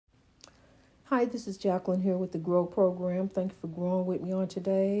Hi, this is Jacqueline here with the Grow Program. Thank you for growing with me on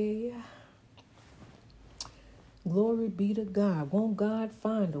today. Glory be to God. Won't God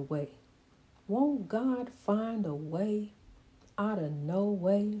find a way? Won't God find a way out of no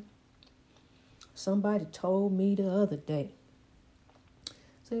way? Somebody told me the other day.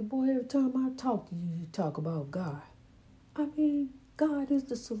 Say, boy, every time I talk to you, you talk about God. I mean, God is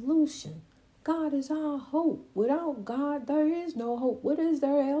the solution. God is our hope. Without God, there is no hope. What is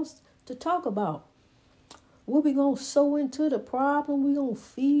there else to talk about? What we going to sow into the problem? We going to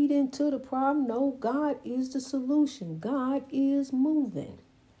feed into the problem? No, God is the solution. God is moving.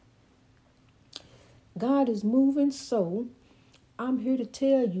 God is moving, so I'm here to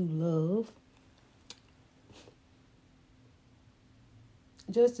tell you, love,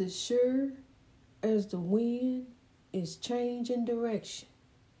 just as sure as the wind is changing direction,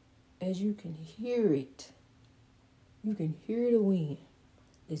 as you can hear it, you can hear the wind.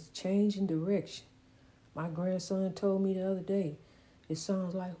 It's changing direction. My grandson told me the other day, it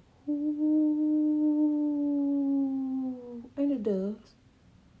sounds like, ooh, and it does.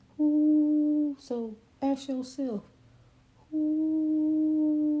 Ooh, so ask yourself, who,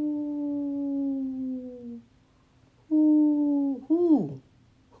 who,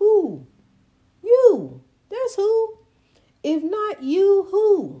 you, that's who. If not you,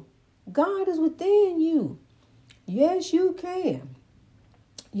 who? God is within you. Yes, you can.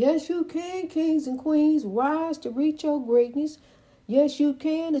 Yes, you can, kings and queens, rise to reach your greatness. Yes, you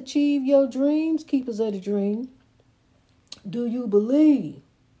can achieve your dreams, keepers of the dream. Do you believe?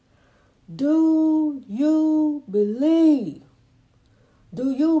 Do you believe?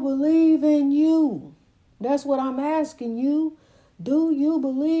 Do you believe in you? That's what I'm asking you. Do you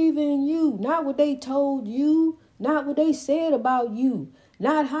believe in you? Not what they told you, not what they said about you,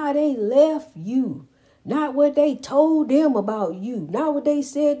 not how they left you. Not what they told them about you. Not what they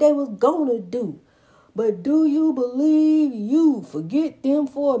said they was gonna do. But do you believe you? Forget them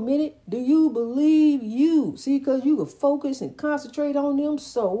for a minute. Do you believe you? See, because you can focus and concentrate on them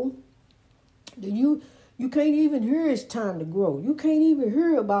so you can't even hear it's time to grow. You can't even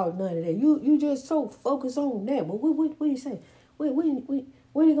hear about none of that. You just so focused on that. But what do you say? What are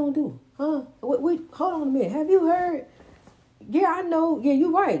you gonna do? Huh? Wait, hold on a minute. Have you heard? Yeah, I know. Yeah,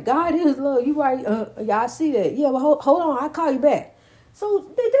 you're right. God is love. You're right. Yeah, I see that. Yeah, but hold on. I'll call you back. So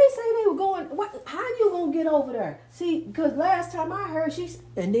did they say they were going? What? How you gonna get over there? See, because last time I heard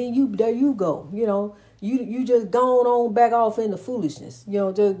and then there you go. You just gone on back off into foolishness.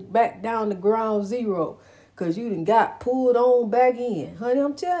 Just back down to ground zero, because you done got pulled on back in. Honey,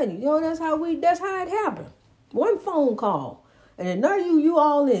 I'm telling you. That's how it happened. One phone call, and then now you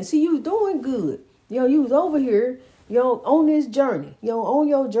all in. See, you was doing good. You was over here. On this journey, on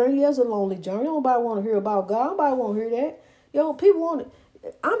your journey, as a lonely journey. Nobody want to hear about God. Nobody want to hear that. People want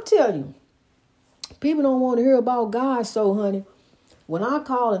to, I'm telling you, people don't want to hear about God. So, honey, when I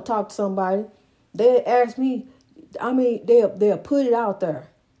call and talk to somebody, they ask me, they'll put it out there.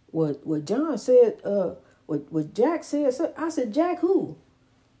 What John said, what Jack said, I said, Jack who?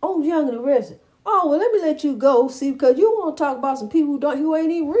 Oh, Young and the rest. Oh, well, let me let you go, see, because you want to talk about some people who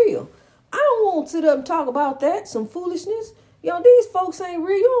ain't even real. I don't want to sit up and talk about that, some foolishness. These folks ain't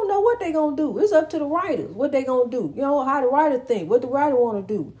real. You don't know what they going to do. It's up to the writers, what they going to do. How the writer think, what the writer want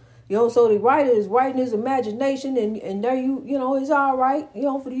to do. So the writer is writing his imagination, and there it's all right.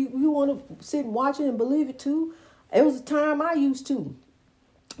 For you want to sit and watch it and believe it too. It was a time I used to.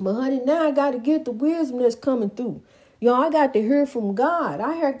 But honey, now I got to get the wisdom that's coming through. I got to hear from God.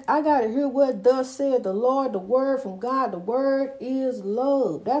 I got to hear what thus said the Lord, the word from God. The word is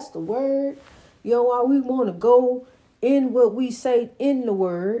love. That's the word. While we want to go in what we say in the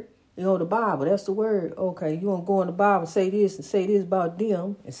word, the Bible, that's the word. Okay, you want to go in the Bible and say this about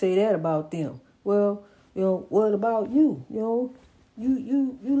them and say that about them. Well, what about you? You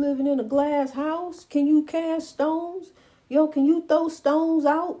living in a glass house? Can you cast stones? Can you throw stones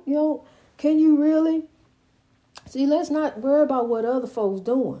out? Can you really? See, let's not worry about what other folks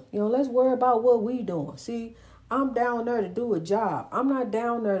doing. Let's worry about what we doing. See, I'm down there to do a job. I'm not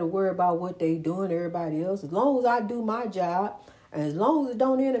down there to worry about what they doing, everybody else. As long as I do my job, and as long as it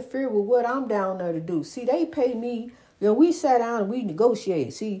don't interfere with what I'm down there to do. See, they pay me. We sat down and we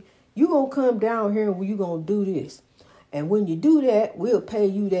negotiated. See, you going to come down here and you going to do this. And when you do that, we'll pay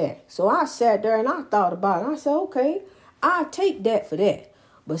you that. So I sat there and I thought about it. I said, okay, I'll take that for that.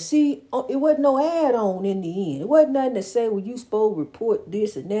 But see, it wasn't no add-on in the end. It wasn't nothing to say, well, you supposed to report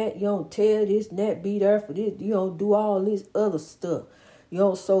this and that. Tell this and that, be there for this. Do all this other stuff.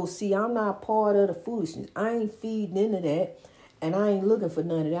 So see, I'm not part of the foolishness. I ain't feeding into that. And I ain't looking for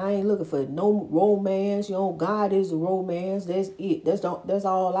none of that. I ain't looking for no romance. God is a romance. That's it. That's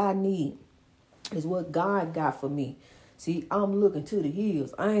all I need. is what God got for me. See, I'm looking to the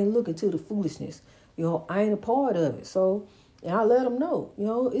hills. I ain't looking to the foolishness. I ain't a part of it. So, and I let them know,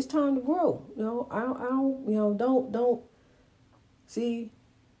 it's time to grow. I don't, don't. See,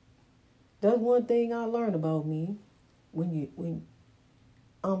 that's one thing I learned about me. When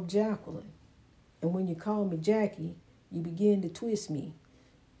I'm Jacqueline, and when you call me Jackie, you begin to twist me.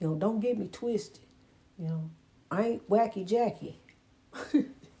 Don't get me twisted. I ain't wacky Jackie.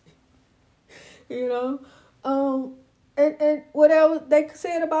 And whatever they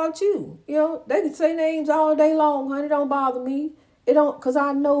said about you, they can say names all day long, honey. Don't bother me. It don't, cause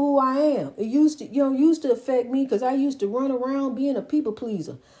I know who I am. It used to affect me, cause I used to run around being a people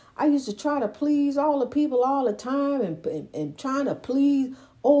pleaser. I used to try to please all the people all the time, and trying to please.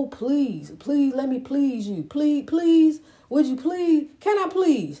 Oh, please, let me please you. Please, would you please? Can I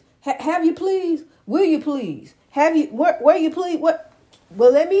please? Have you please? Will you please? Have you? Where you please? What?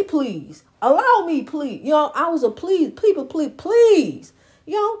 Well, let me please. Allow me, please. I was a people please.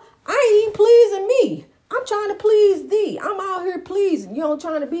 I ain't even pleasing me. I'm trying to please thee. I'm out here pleasing.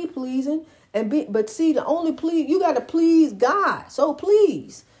 Trying to be pleasing but see, the only please, you got to please God. So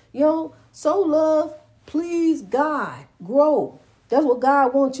please, so love, please God, grow. That's what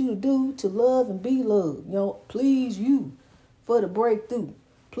God wants you to do, to love and be loved. Please you for the breakthrough.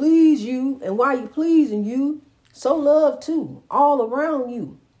 Please you, and while you pleasing you, so love too, all around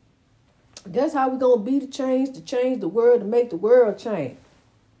you. That's how we're going to be to change the world, to make the world change,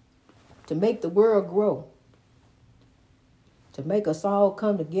 to make the world grow, to make us all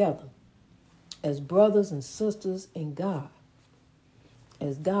come together as brothers and sisters in God,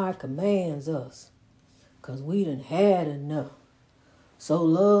 as God commands us, because we done had enough. So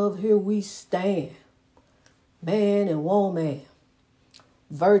love, here we stand, man and woman,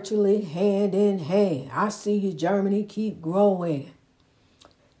 virtually hand in hand. I see you, Germany, keep growing.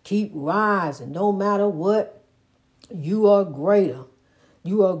 Keep rising. No matter what, you are greater.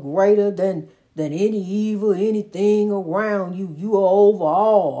 You are greater than any evil, anything around you. You are over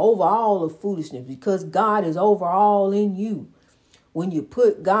all the foolishness, because God is over all in you. When you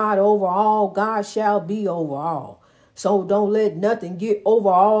put God over all, God shall be over all. So don't let nothing get over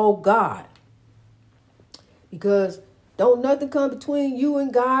all God. Because don't nothing come between you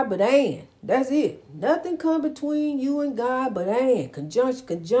and God but and. That's it. Nothing come between you and God but and.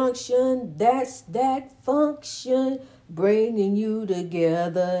 Conjunction, that's that function, bringing you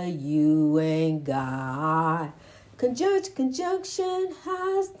together, you and God. Conjunction,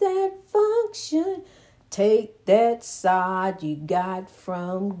 how's that function? Take that side you got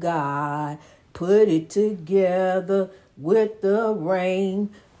from God, put it together with the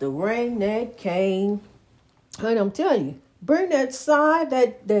rain that came. And I'm telling you, bring that side,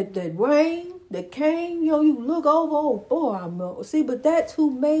 that rain that came, you look over, oh boy, see, but that's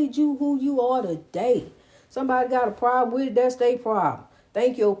who made you who you are today. Somebody got a problem with it, that's their problem.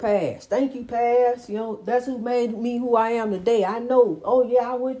 Thank your past. Thank you, past. That's who made me who I am today. I know. Oh,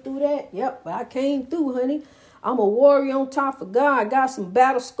 yeah, I went through that. Yep, I came through, honey. I'm a warrior on top of God. Got some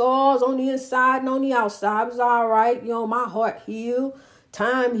battle scars on the inside and on the outside. It's all right. My heart healed.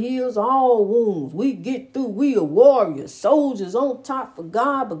 Time heals all wounds. We get through. We are warriors, soldiers on top for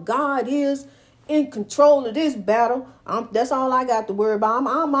God, but God is in control of this battle. That's all I got to worry about.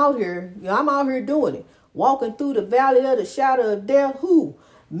 I'm out here. I'm out here doing it. Walking through the valley of the shadow of death. Who?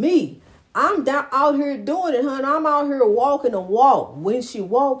 Me. I'm out here doing it, honey. I'm out here walking a walk. When she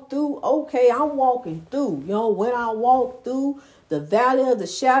walked through, okay, I'm walking through. When I walk through the valley of the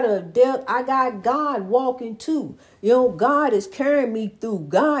shadow of death, I got God walking too. God is carrying me through.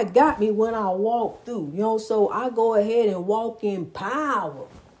 God got me when I walk through. So I go ahead and walk in power.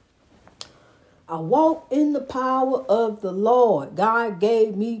 I walk in the power of the Lord. God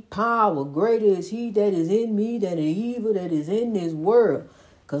gave me power. Greater is he that is in me than the evil that is in this world.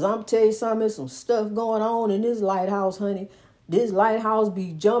 Because I'm telling you something, there's some stuff going on in this lighthouse, honey. This lighthouse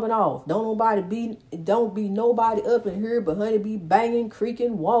be jumping off. Don't be nobody up in here, but honey, be banging,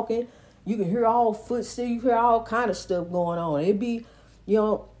 creaking, walking. You can hear all footsteps. You hear all kind of stuff going on. It be,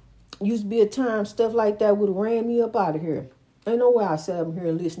 used to be a time stuff like that would have ran me up out of here. Ain't no way I sat up here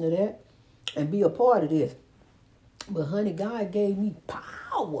and listen to that and be a part of this. But honey, God gave me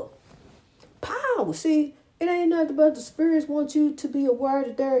power. Power. See, it ain't nothing but the spirits want you to be aware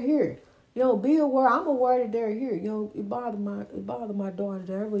that they're here. Be aware. I'm aware that they're here. It bothered my daughter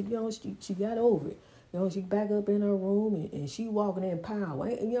there, but she got over it. She back up in her room and she walking in power.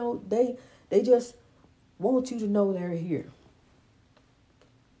 And, they just want you to know they're here.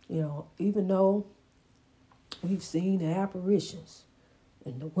 Even though we've seen the apparitions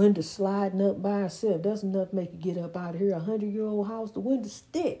and the window sliding up by itself, that's enough to make you get up out of here. 100-year-old house, the window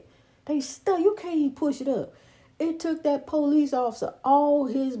stick. They stuck. You can't even push it up. It took that police officer all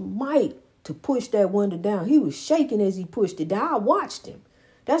his might to push that window down. He was shaking as he pushed it down. I watched him.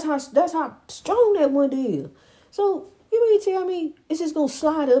 That's how strong that window is. So you mean tell me it's just gonna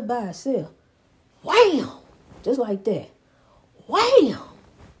slide up by itself? Wham! Just like that. Wham!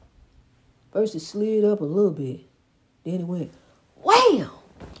 First it slid up a little bit. Then it went wham!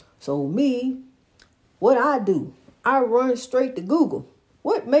 So me, what I do, I run straight to Google.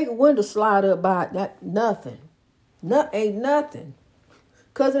 What make a window slide up by that? Nothing. Ain't nothing.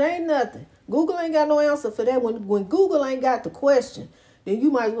 Because it ain't nothing. Google ain't got no answer for that. When Google ain't got the question, then you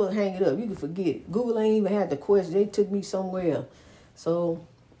might as well hang it up. You can forget it. Google ain't even had the question. They took me somewhere else. So,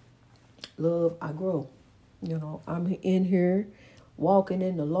 love, I grow. You know, I'm in here walking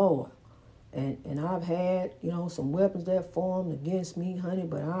in the Lord. And I've had, you know, some weapons that formed against me, honey,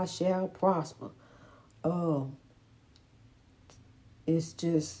 but I shall prosper. It's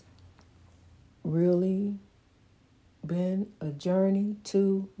just really been a journey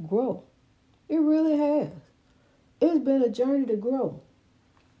to grow. It really has. It's been a journey to grow.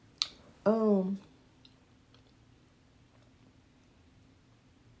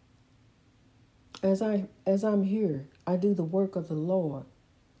 As I'm here, I do the work of the Lord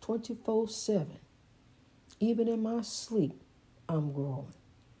 24/7. Even in my sleep, I'm growing.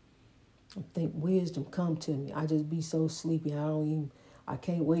 I think wisdom come to me. I just be so sleepy. I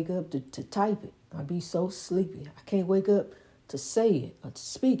can't wake up to type it. I be so sleepy. I can't wake up to say it or to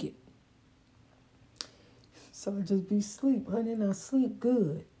speak it. So I just be sleep, honey, and I sleep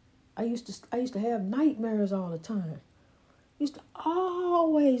good. I used to have nightmares all the time. Used to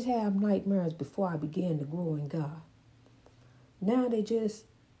always have nightmares before I began to grow in God. Now they just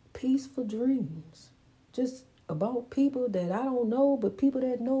peaceful dreams. Just about people that I don't know, but people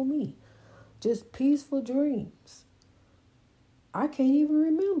that know me. Just peaceful dreams. I can't even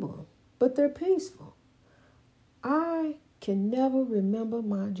remember them, but they're peaceful. I can never remember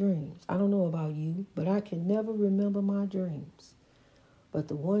my dreams. I don't know about you, but I can never remember my dreams. But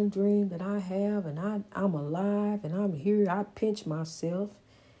the one dream that I have, and I'm alive, and I'm here, I pinch myself,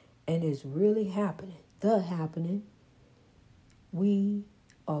 and it's really happening. Happening. We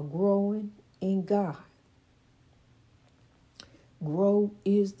are growing in God. Grow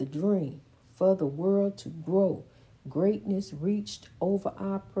is the dream for the world to grow. Greatness reached over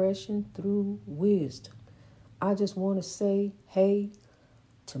oppression through wisdom. I just want to say, hey,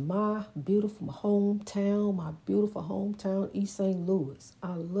 to my beautiful hometown, East St. Louis.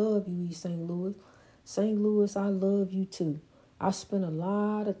 I love you, East St. Louis. St. Louis, I love you too. I spent a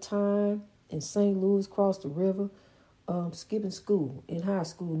lot of time in St. Louis, across the river, skipping school. In high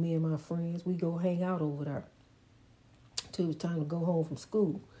school, me and my friends, we go hang out over there till it was time to go home from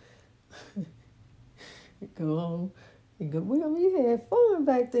school. Go home. We had fun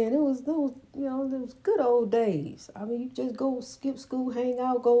back then. It was good old days. I mean, you just go skip school, hang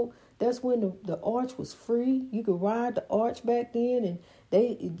out, go. That's when the arch was free. You could ride the arch back then, and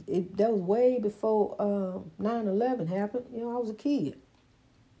that was way before 9/11 happened. You know, I was a kid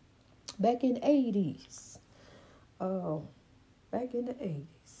back in the 80s. Back in the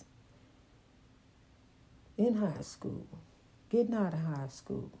 80s, in high school, getting out of high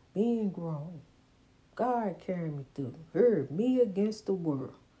school, being grown. God carried me through. Heard me against the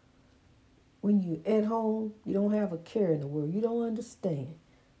world. When you're at home, you don't have a care in the world. You don't understand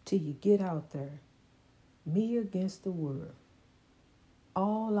till you get out there. Me against the world.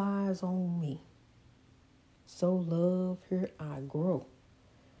 All eyes on me. So love, here I grow.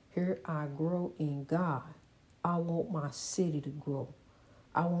 Here I grow in God. I want my city to grow.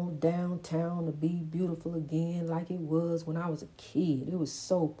 I want downtown to be beautiful again like it was when I was a kid. It was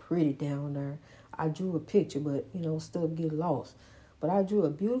so pretty down there. I drew a picture, but, stuff get lost. But I drew a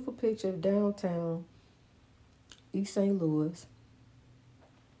beautiful picture of downtown East St. Louis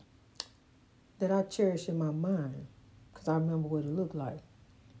that I cherish in my mind because I remember what it looked like.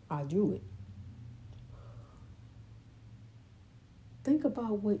 I drew it. Think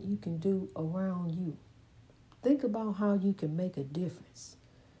about what you can do around you. Think about how you can make a difference.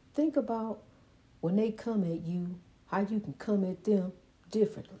 Think about when they come at you, how you can come at them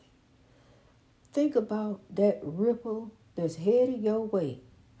differently. Think about that ripple that's headed your way,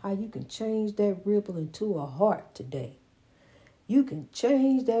 how you can change that ripple into a heart today. You can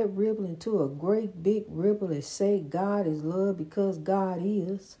change that ripple into a great big ripple that say God is love because God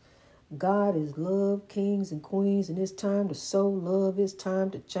is. God is love, kings and queens, and it's time to sow love. It's time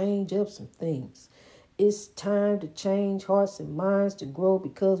to change up some things. It's time to change hearts and minds to grow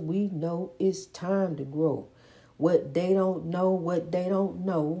because we know it's time to grow. What they don't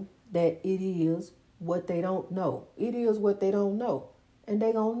know, that it is what they don't know. It is what they don't know. And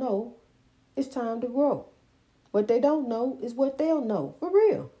they gonna know It's time to grow. What they don't know is what they'll know. For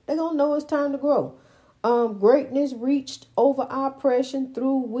real. They're going to know it's time to grow. Greatness reached over oppression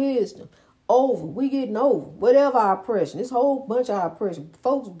through wisdom. Over. We getting over. Whatever oppression. This whole bunch of oppression.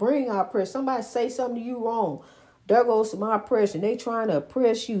 Folks bring oppression. Somebody say something to you wrong. There goes some oppression. They trying to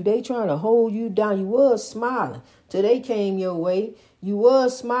oppress you. They trying to hold you down. You was smiling till they came your way. You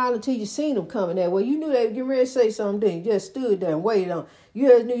was smiling till you seen them coming that way. You knew they were getting ready to say something. You just stood there and waited on. You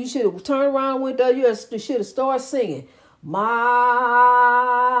just knew you should have turned around and went there. You should have started singing. My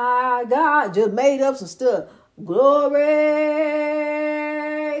God, just made up some stuff. Glory,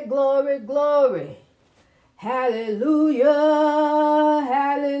 glory, glory. Hallelujah,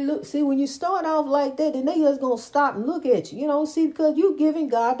 hallelujah. See, when you start off like that, then they just going to stop and look at you. You know, see, because you giving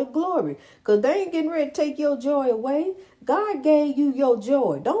God the glory. Because they ain't getting ready to take your joy away. God gave you your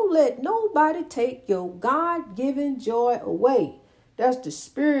joy. Don't let nobody take your God-given joy away. That's the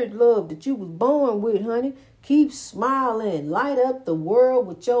spirit love that you was born with, honey. Keep smiling. Light up the world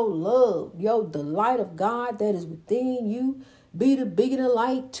with your love. The light of God that is within you. Be the beacon of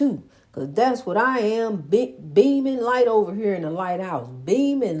light too. Because that's what I am. Beaming light over here in the lighthouse.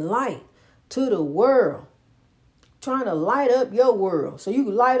 Beaming light to the world. Trying to light up your world. So you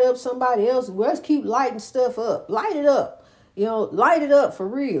can light up somebody else. Let's keep lighting stuff up. Light it up. Light it up for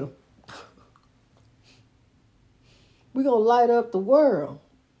real. We're going to light up the world.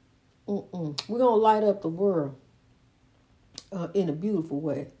 We're going to light up the world in a beautiful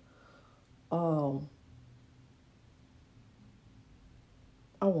way.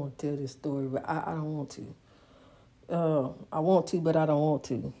 I want to tell this story, but I don't want to. I want to, but I don't want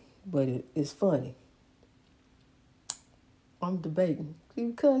to. But it's funny. I'm debating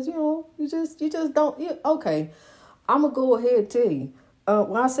because you just don't. Okay, I'm gonna go ahead and tell you.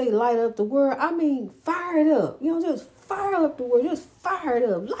 When I say light up the world, I mean fire it up. Just fire up the world. Just fire it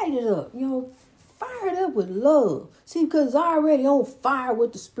up. Light it up. Fire it up with love. See, because it's already on fire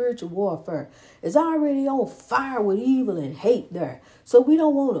with the spiritual warfare. It's already on fire with evil and hate there. So we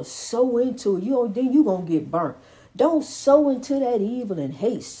don't want to sow into it. Then you're going to get burnt. Don't sow into that evil and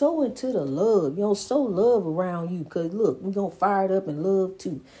hate. Sow into the love. Sow love around you. Because look, we're going to fire it up in love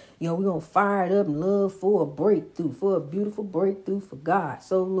too. We're going to fire it up in love for a breakthrough. For a beautiful breakthrough for God.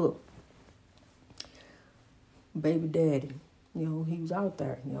 So look. Baby daddy. He was out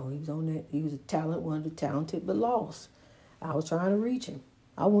there. He was on that. He was one of the talented but lost. I was trying to reach him.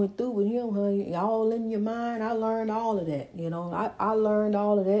 I went through with him, honey. All in your mind. I learned all of that. I learned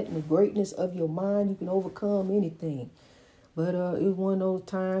all of that. In the greatness of your mind, you can overcome anything. But it was one of those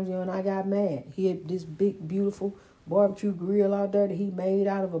times, and I got mad. He had this big, beautiful barbecue grill out there that he made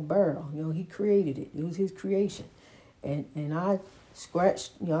out of a barrel. He created it. It was his creation. And I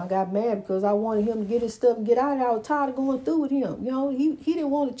scratched, I got mad because I wanted him to get his stuff and get out of there. I was tired of going through with him. He didn't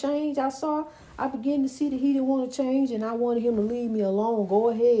want to change. I began to see that he didn't want to change, and I wanted him to leave me alone. Go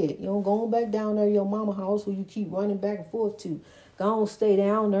ahead. Go on back down there to your mama house who you keep running back and forth to. Go on, stay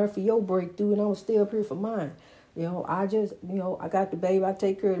down there for your breakthrough, and I'm going to stay up here for mine. I just, I got the baby. I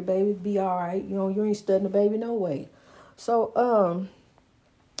take care of the baby. Be all right. You ain't studying the baby no way. So,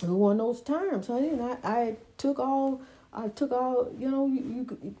 it was one of those times, honey, and I took all,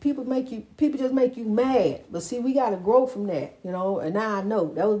 people just make you mad. But see, we got to grow from that, and now I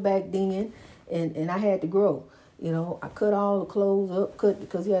know that was back then, and I had to grow. I cut all the clothes up,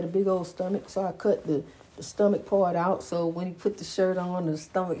 because he had a big old stomach, so I cut the stomach part out. So when he put the shirt on, the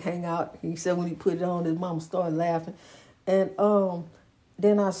stomach hang out. He said when he put it on, his mama started laughing. And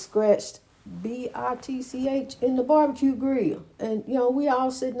then I scratched BITCH in the barbecue grill. And, we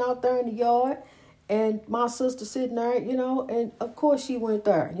all sitting out there in the yard. And my sister sitting there, and of course she went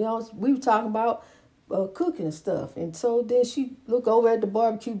there. We were talking about cooking and stuff. And so then she looked over at the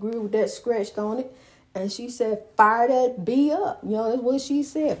barbecue grill with that scratched on it. And she said, fire that B up. That's what she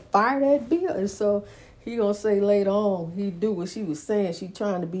said. Fire that B up. And so he gonna say later on, he do what she was saying. She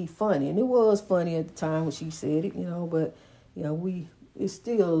trying to be funny. And it was funny at the time when she said it, but, it's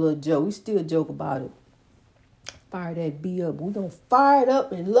still a little joke. We still joke about it. Fire that B up. We're gonna fire it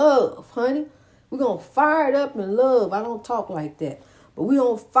up in love, honey. We're going to fire it up in love. I don't talk like that. But we're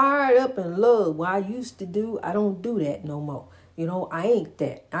going to fire it up in love. What I used to do, I don't do that no more. I ain't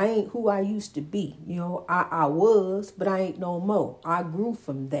that. I ain't who I used to be. I was, but I ain't no more. I grew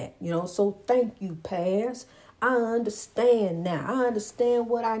from that. So thank you, past. I understand now. I understand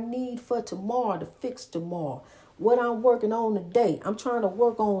what I need for tomorrow to fix tomorrow. What I'm working on today, I'm trying to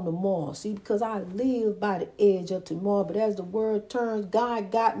work on tomorrow. See, because I live by the edge of tomorrow. But as the word turns,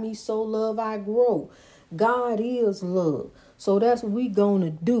 God got me, so love I grow. God is love. So that's what we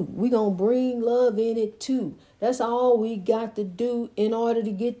gonna do. We gonna bring love in it too. That's all we got to do in order to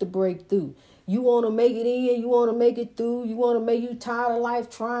get the breakthrough. You want to make it in, you want to make it through, you want to make you tired of life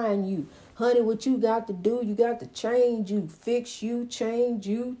trying you. Honey, what you got to do, you got to change you, fix you,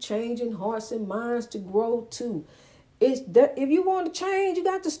 changing hearts and minds to grow too. It's that if you want to change, you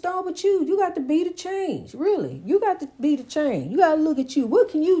got to start with you. You got to be the change. Really. You got to be the change. You got to look at you. What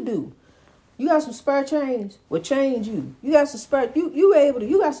can you do? You got some spare change? Well, change you. You got some spare,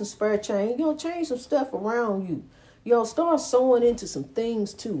 you got some spare change. You know, change some stuff around you. You know, start sewing into some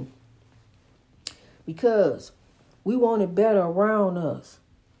things too. Because we want it better around us.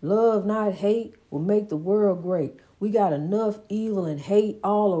 Love, not hate, will make the world great. We got enough evil and hate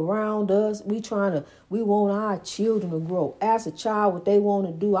all around us. We want our children to grow. Ask a child what they want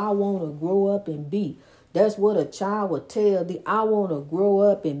to do. I want to grow up and be. That's what a child will tell thee. I want to grow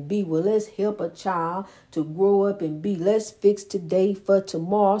up and be. Well, let's help a child to grow up and be. Let's fix today for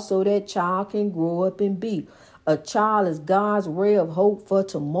tomorrow so that child can grow up and be. A child is God's ray of hope for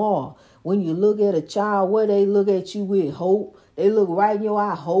tomorrow. When you look at a child, what they look at you with? Hope. They look right in your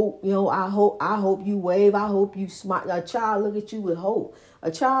eye. Hope. I hope you wave. I hope you smile. A child look at you with hope.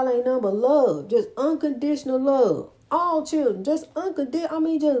 A child ain't nothing but love. Just unconditional love. All children, just just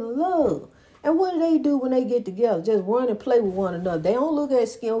love. And what do when they get together? Just run and play with one another. They don't look at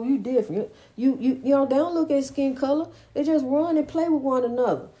skin. You different. They don't look at skin color. They just run and play with one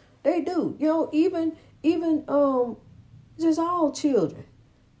another. They do. Even just all children.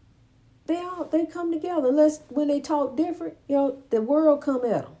 They come together. Unless when they talk different, the world come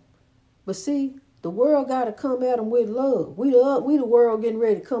at them. But see, the world got to come at them with love. We the world getting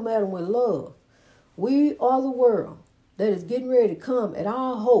ready to come at them with love. We are the world that is getting ready to come at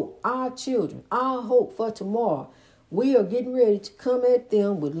our hope, our children, our hope for tomorrow. We are getting ready to come at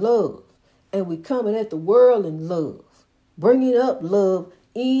them with love. And we coming at the world in love. Bringing up love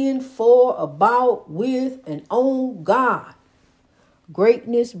in, for, about, with, and on God.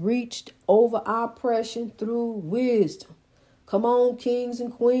 Greatness reached over oppression through wisdom. Come on, kings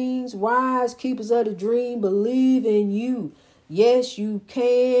and queens, rise, keepers of the dream, believe in you. Yes, you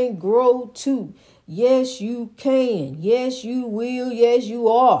can grow too. Yes, you can. Yes, you will. Yes, you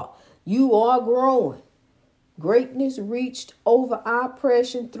are. You are growing. Greatness reached over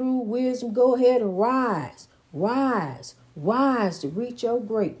oppression through wisdom. Go ahead and rise. Rise. Rise to reach your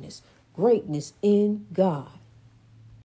greatness. Greatness in God.